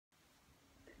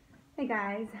Hey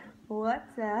guys,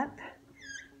 what's up?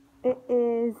 It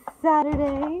is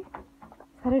Saturday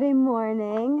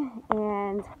morning,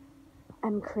 and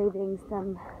I'm craving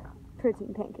some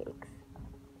protein pancakes.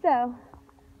 So, I'm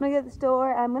gonna go to the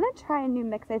store. I'm gonna try a new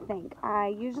mix, I think. I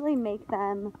usually make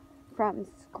them from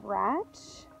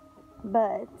scratch,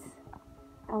 but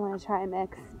I wanna try a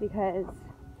mix because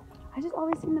I just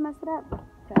always seem to mess it up.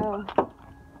 So,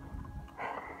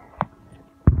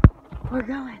 we're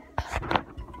going.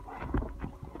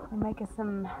 We're making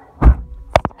some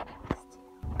Starbucks too.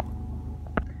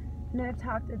 And I've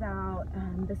talked about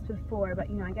this before, but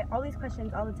I get all these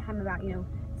questions all the time about,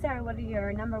 Sarah, what are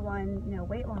your #1,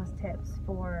 weight loss tips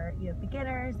for,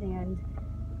 beginners and,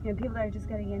 people that are just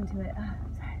getting into it. Oh,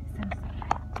 sorry,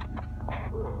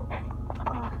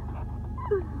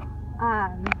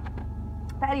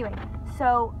 but anyway,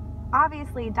 so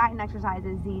obviously diet and exercise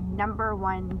is the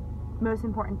 #1 most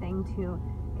important thing to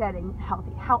getting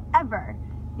healthy. However,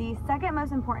 the second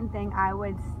most important thing I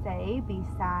would say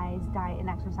besides diet and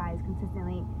exercise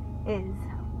consistently is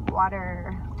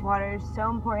water. Water is so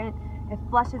important. It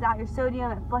flushes out your sodium,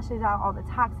 it flushes out all the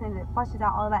toxins, it flushes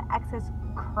out all that excess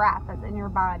crap that's in your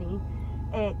body.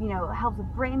 It, helps with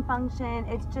brain function.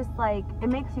 It's just like, it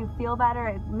makes you feel better,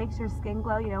 it makes your skin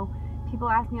glow. People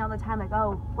ask me all the time, like,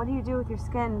 oh, what do you do with your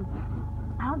skin?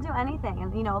 I don't do anything.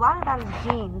 And, a lot of that is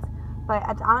genes, but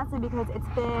it's honestly because it's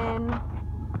been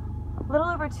a little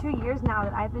over 2 years now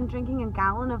that I've been drinking a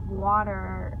gallon of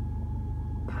water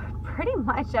pretty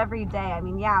much every day. I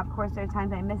mean, yeah, of course there's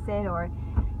times I miss it, or,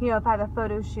 if I have a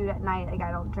photo shoot at night, like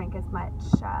I don't drink as much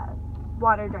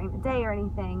water during the day or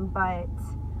anything, but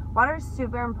water is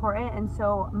super important. And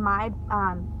so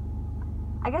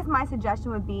I guess my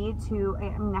suggestion would be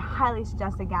I highly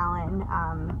suggest a gallon.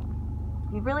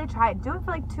 You really try it. Do it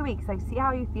for like 2 weeks. Like, see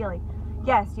how you feel. Like,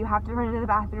 yes, you have to run to the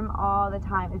bathroom all the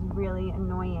time. It's really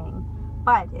annoying,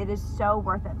 but it is so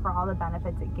worth it for all the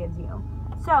benefits it gives you.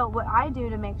 So what I do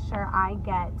to make sure I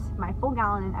get my full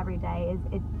gallon in every day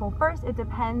is, first it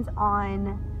depends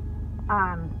on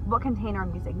what container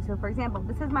I'm using. So for example,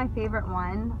 this is my favorite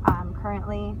one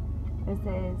currently. This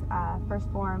is First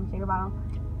Form shaker bottle.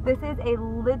 This is a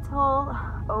little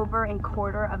over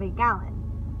 1/4 of a gallon.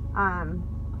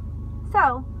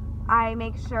 So I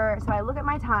make sure, so I look at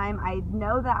my time, I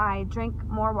know that I drink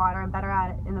more water, I'm better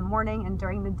at it in the morning and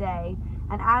during the day,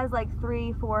 and as like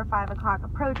 3, 4, 5 o'clock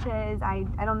approaches, I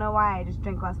don't know why, I just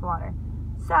drink less water.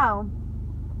 So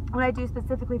what I do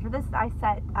specifically for this is I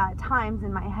set times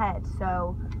in my head.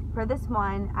 So for this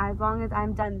one, as long as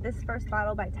I'm done this first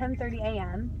bottle by 10:30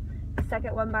 a.m., the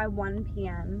second one by 1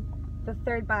 p.m., the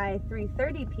third by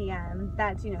 3:30 p.m.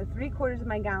 That's, 3/4 of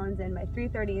my gallons in by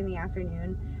 3:30 in the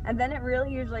afternoon. And then it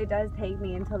really usually does take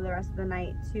me until the rest of the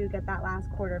night to get that last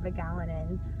 1/4 of a gallon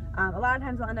in. A lot of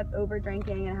times I'll end up over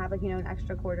drinking and have like, an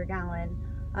extra 1/4 gallon.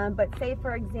 But say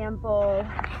for example,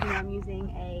 I'm using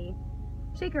a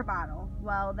shaker bottle.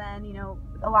 Well then,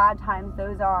 a lot of times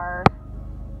those are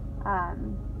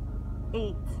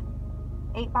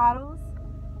 8 bottles.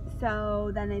 So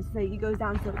then it goes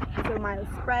down to, so my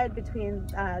spread between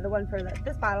the one for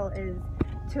this bottle is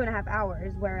 2.5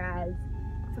 hours, whereas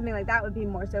something like that would be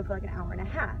more so for like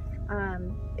 1.5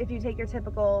 hours. If you take your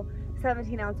typical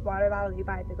 17-ounce water bottle that you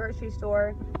buy at the grocery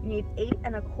store, you need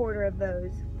 8.25 of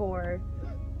those for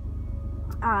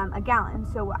a gallon.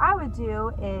 So what I would do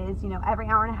is, every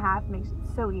 1.5 hours makes it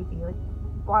so easy. Like,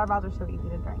 water bottles are so easy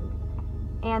to drink.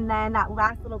 And then that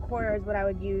last little 1/4 is what I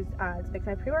would use to mix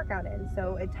my pre-workout in.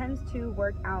 So it tends to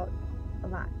work out a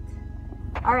lot.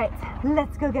 All right,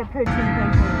 let's go get protein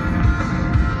pancakes.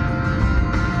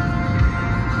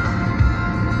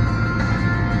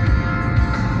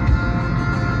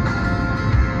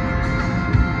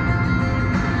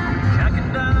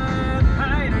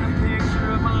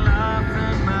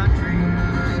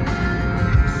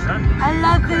 I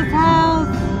love this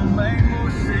house.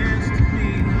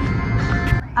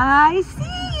 I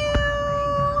see you.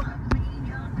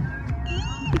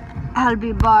 I'll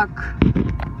be back.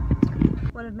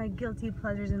 One of my guilty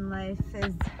pleasures in life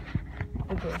is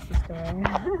the grocery store.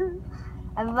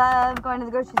 I love going to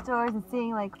the grocery stores and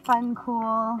seeing like fun,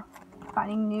 cool,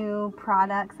 finding new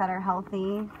products that are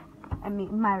healthy and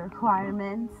meet my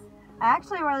requirements. I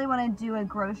actually really want to do a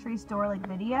grocery store like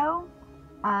video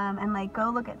and like go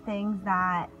look at things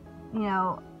that,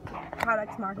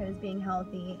 products market as being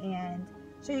healthy, and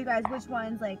show you guys which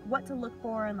ones, like what to look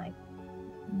for, and like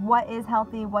what is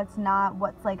healthy, what's not,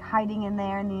 what's like hiding in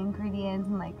there in the ingredients,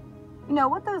 and like,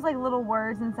 what those like little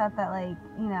words and stuff that like,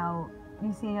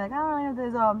 you see and you're like, oh, I know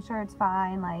those, oh, I'm sure it's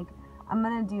fine. Like, I'm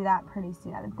gonna do that pretty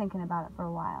soon. I've been thinking about it for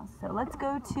a while. So let's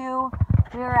go to,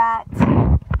 we're at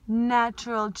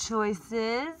Natural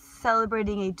Choices,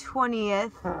 celebrating a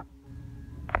 20th.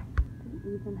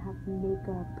 Didn't even have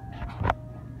makeup.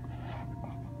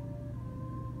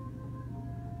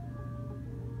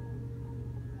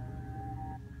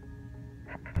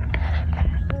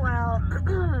 Well,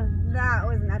 that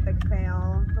was an epic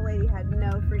fail. The lady had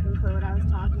no freaking clue what I was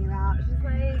talking about. She's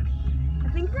like, I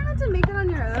think you're gonna have to make it on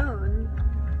your own.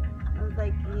 I was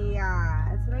like, yeah,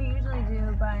 that's what I usually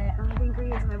do, but I don't have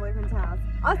ingredients in my boyfriend's house.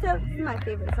 Also, this is my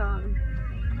favorite song.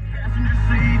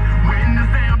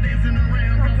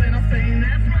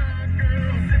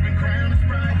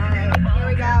 Alright, here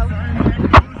we go.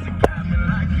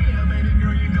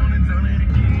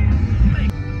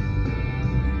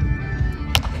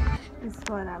 This is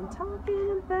what I'm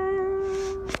talking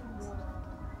about.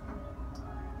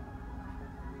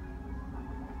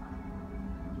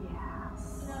 Yes.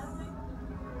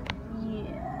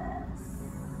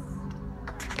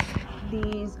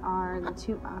 These are the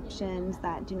two options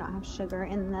that do not have sugar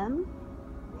in them.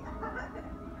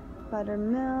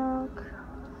 Buttermilk.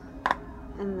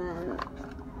 And then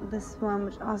this one,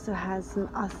 which also has some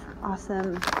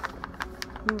awesome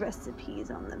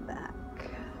recipes on the back.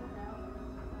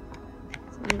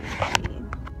 So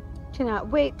cannot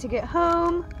wait to get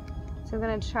home. So I'm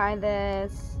gonna try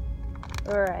this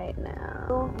right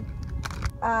now.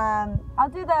 I'll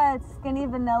do the skinny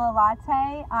vanilla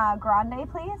latte, grande,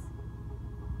 please.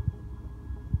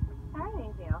 All right,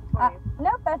 anything else?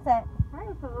 Nope, that's it. All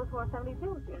right, so we'll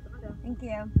 472. Thank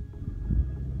you.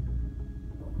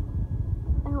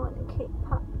 I want a cake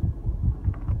pop.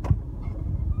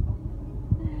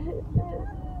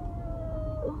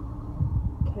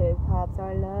 Cake pops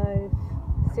are life.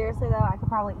 Seriously though, I could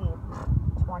probably eat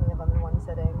 20 of them in one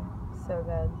sitting. So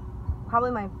good.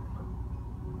 Probably my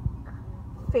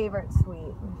favorite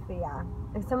sweet. But yeah,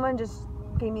 if someone just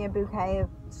gave me a bouquet of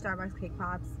Starbucks cake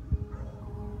pops,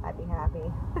 I'd be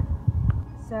happy.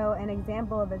 So an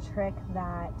example of a trick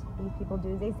that these people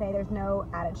do is they say there's no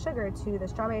added sugar to the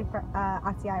strawberry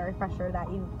acai refresher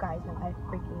that you guys know I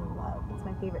freaking love. It's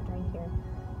my favorite drink here.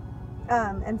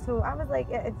 And so I was like,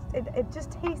 it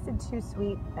just tasted too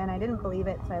sweet, and I didn't believe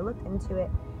it, so I looked into it,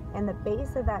 and the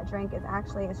base of that drink is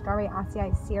actually a strawberry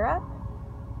acai syrup,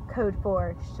 code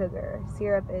for sugar.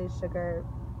 Syrup is sugar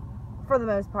for the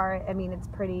most part. I mean, it's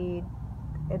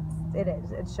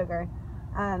sugar.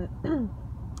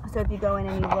 So if you go in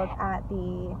and you look at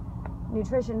the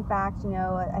nutrition facts, you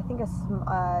know, I think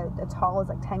a tall is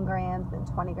like 10 grams and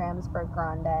 20 grams for a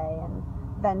grande, and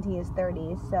venti is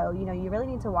 30. So, you know, you really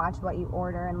need to watch what you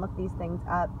order and look these things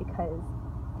up because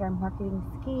they're marketing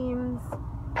schemes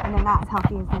and they're not as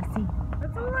healthy as they seem.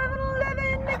 It's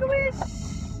 11:11, make a wish!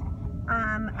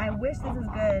 I wish this is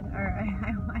good, or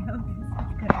I hope this is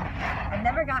good. I've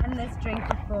never gotten this drink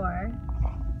before.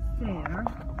 So,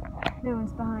 no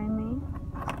one's behind me.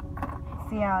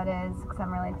 See how it is, because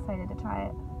I'm really excited to try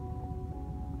it.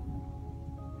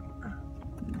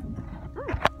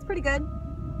 It's pretty good.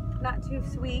 Not too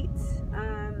sweet.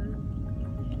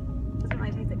 Doesn't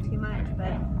really taste like too much,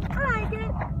 but I like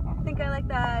it. I think I like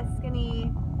the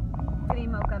skinny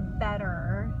mocha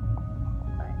better,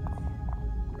 but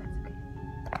that's okay.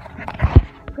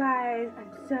 Guys,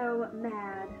 I'm so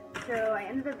mad. So I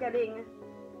ended up getting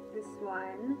this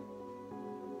one.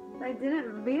 I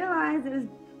didn't realize it was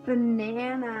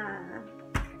banana.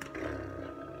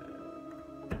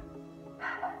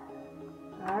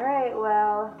 Alright,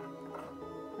 well,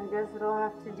 I guess it'll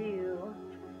have to do.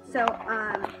 So,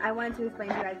 I wanted to explain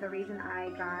to you guys the reason I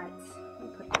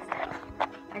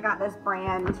got this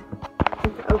brand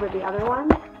over the other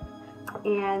one,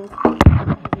 and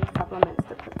using supplements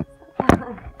to put this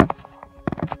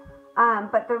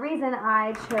but the reason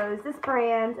I chose this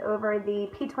brand over the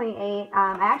P28,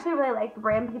 I actually really like the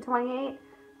brand P28.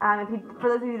 For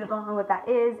those of you that don't know what that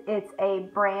is, it's a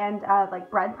brand of like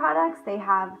bread products. They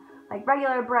have like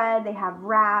regular bread, they have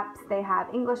wraps, they have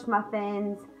English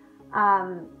muffins,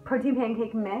 protein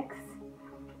pancake mix,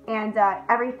 and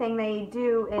everything they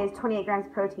do is 28 grams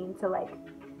of protein. So like,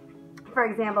 for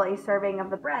example, a serving of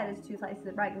the bread is 2 slices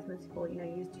of bread, because most people, you know,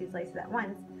 use 2 slices at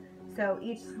once. So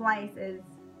each slice is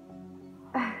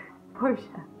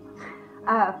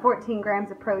 14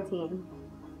 grams of protein.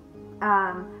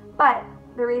 But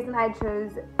the reason I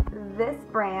chose this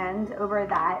brand over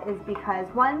that is because,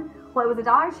 one, well, it was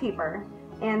 $1 cheaper,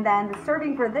 and then the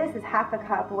serving for this is half a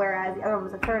cup, whereas the other one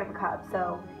was 1/3 of a cup.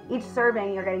 So each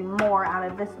serving, you're getting more out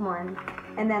of this one.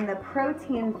 And then the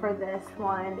protein for this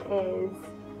one is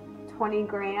 20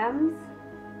 grams,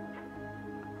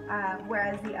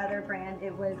 whereas the other brand,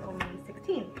 it was only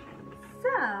 16.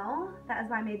 So that is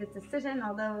why I made this decision,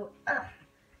 although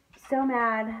so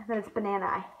mad that it's banana.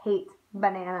 I hate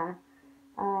banana.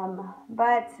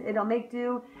 But it'll make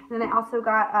do. And then I also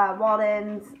got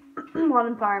Walden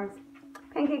Farms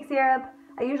pancake syrup.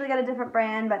 I usually get a different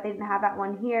brand, but they didn't have that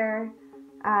one here.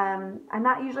 I'm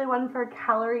not usually one for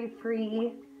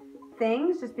calorie-free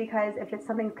things, just because if it's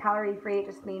something's calorie-free, it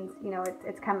just means, you know,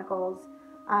 it's chemicals,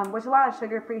 which a lot of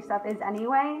sugar-free stuff is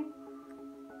anyway.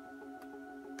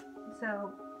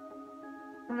 So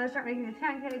I'm going to start making the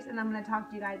pancakes, and I'm going to talk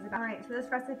to you guys about. Alright, so this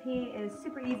recipe is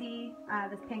super easy.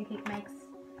 This pancake mix,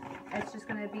 it's just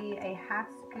going to be a half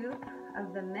scoop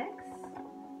of the mix.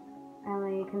 And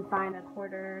then you can find a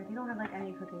quarter. You don't have like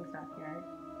any cooking stuff here.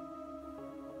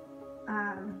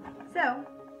 So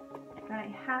got a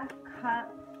half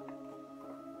cup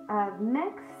of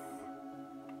mix,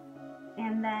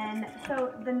 and then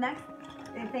so the next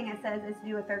thing it says is to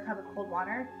do a 1/3 cup of cold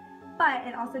water. But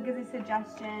it also gives a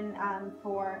suggestion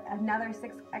for another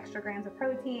 6 extra grams of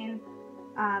protein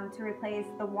to replace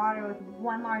the water with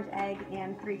 1 large egg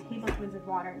and 3 tablespoons of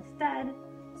water instead.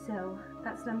 So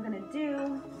that's what I'm going to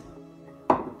do,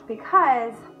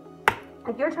 because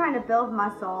if you're trying to build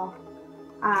muscle,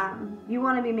 you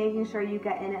want to be making sure you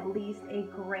get in at least 1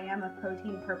 gram of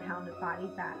protein per pound of body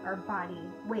fat or body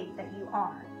weight that you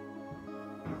are.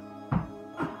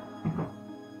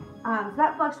 So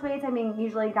that fluctuates. I mean,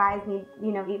 usually guys need,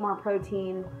 you know, eat more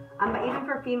protein. But even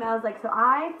for females, like, so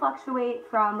I fluctuate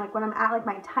from, like, when I'm at, like,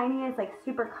 my tiniest, like,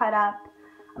 super cut up,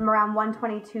 I'm around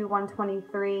 122,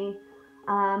 123.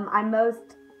 I'm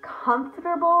most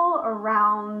comfortable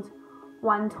around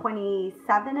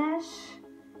 127-ish.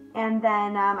 And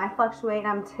then I fluctuate, and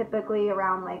I'm typically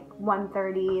around, like,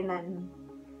 130, and then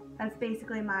that's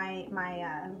basically my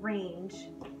range.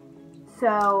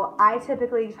 So I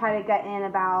typically try to get in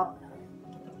about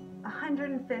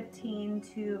 115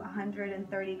 to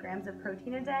 130 grams of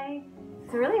protein a day.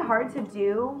 It's really hard to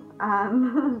do.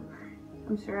 I'm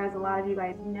sure, as a lot of you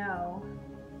guys know.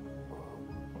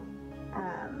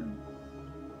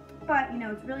 But, you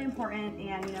know, it's really important,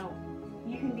 and, you know,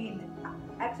 you can be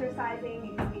exercising,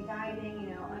 you can be dieting, you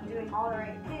know, doing all the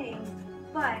right things,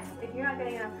 but if you're not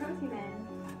getting enough protein in,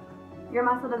 your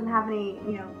muscle doesn't have any,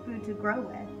 you know, food to grow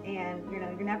with, and, you know,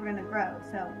 you're never going to grow.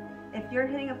 So if you're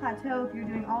hitting a plateau, if you're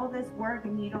doing all of this work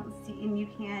and you don't see, and you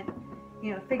can't,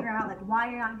 you know, figure out, like, why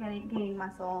you're not gaining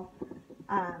muscle,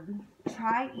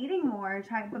 try eating more,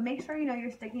 but make sure, you know,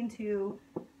 you're sticking to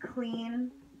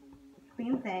clean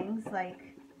things, like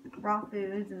raw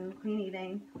foods and clean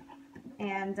eating,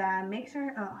 and make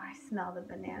sure, oh, I smell the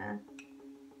banana.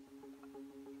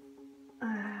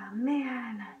 Oh,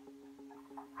 man.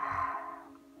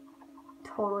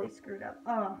 Totally screwed up.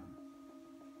 Oh.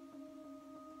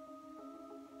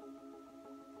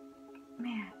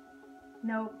 Man.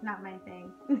 Nope, not my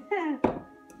thing.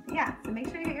 Yeah, so make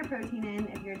sure you get your protein in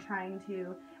if you're trying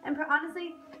to, and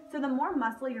honestly, so the more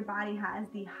muscle your body has,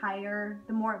 the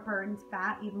more it burns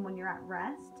fat even when you're at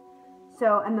rest.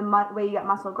 So, and the way you get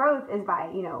muscle growth is by,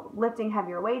 you know, lifting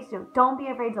heavier weights. So don't be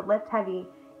afraid to lift heavy,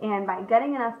 and by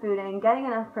getting enough food in, getting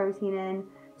enough protein in.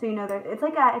 So, you know, it's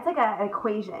like an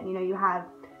equation. You know, you have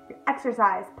your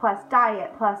exercise plus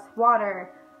diet plus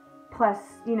water plus,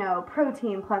 you know,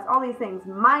 protein plus all these things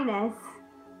minus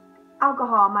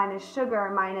alcohol, minus sugar,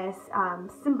 minus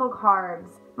simple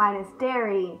carbs, minus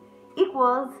dairy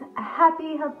equals a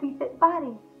happy, healthy, fit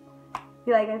body.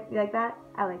 You like it? You like that?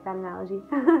 I like that analogy.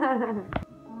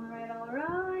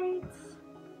 Alright.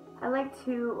 I like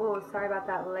to, oh, sorry about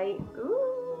that light.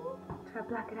 Ooh, try to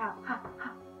black it out. Ha,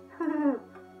 ha.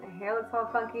 My hair looks all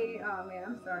funky. Oh man,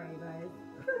 I'm sorry, you guys.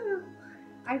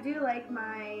 I do like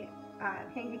my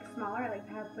pancakes smaller. I like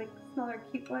to have like smaller,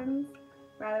 cute ones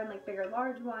rather than like bigger,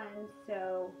 large ones.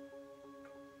 So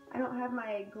I don't have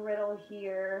my griddle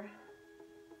here.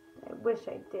 I wish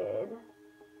I did.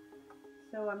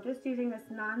 So I'm just using this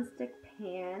non-stick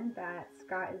pan that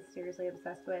Scott is seriously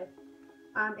obsessed with.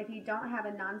 If you don't have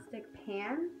a non-stick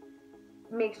pan,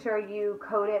 make sure you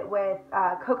coat it with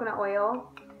coconut oil.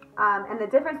 And the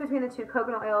difference between the two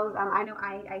coconut oils, I know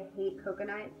I hate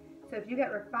coconut. So if you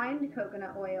get refined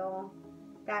coconut oil,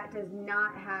 that does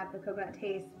not have the coconut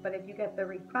taste. But if you get the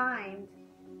refined,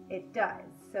 it does.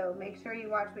 So make sure you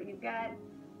watch what you get.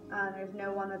 There's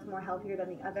no one that's more healthier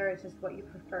than the other. It's just what you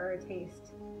prefer,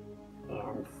 taste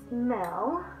and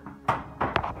smell.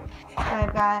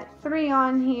 I've got 3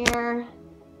 on here,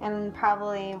 and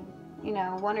probably, you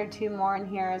know, 1 or 2 more in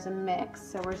here as a mix.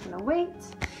 So we're just gonna wait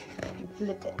and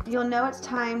flip it. You'll know it's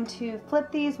time to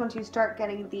flip these once you start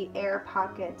getting the air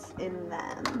pockets in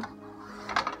them.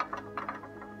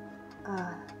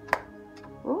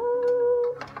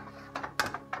 Ooh.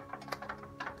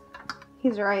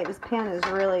 He's right, this pan is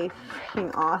really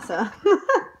freaking awesome.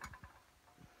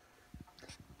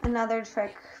 Another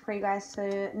trick for you guys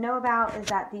to know about is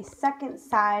that the second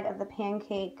side of the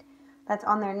pancake that's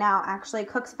on there now actually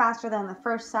cooks faster than the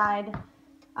first side.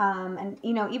 And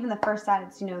you know, even the first side,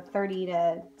 it's 30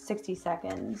 to 60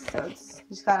 seconds, so it's you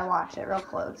just gotta watch it real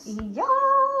close. Yes,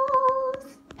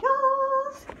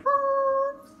 yes,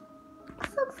 yes.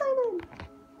 So excited!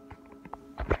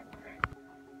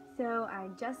 So I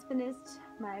just finished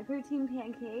my protein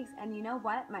pancakes, and you know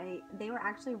what? They were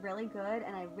actually really good,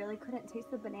 and I really couldn't taste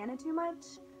the banana too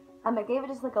much. I gave it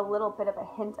just like a little bit of a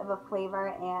hint of a flavor,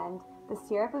 and the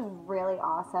syrup is really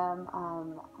awesome.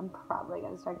 I'm probably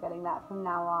going to start getting that from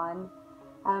now on.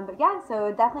 But yeah,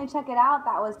 so definitely check it out.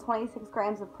 That was 26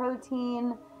 grams of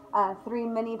protein, 3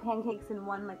 mini pancakes and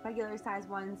 1 like regular size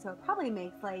one, so it probably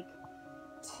makes like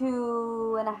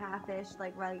 2.5-ish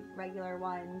like regular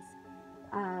ones.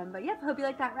 But yeah, hope you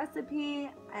like that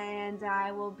recipe, and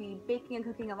I will be baking and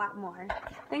cooking a lot more.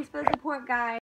 Thanks for the support, guys.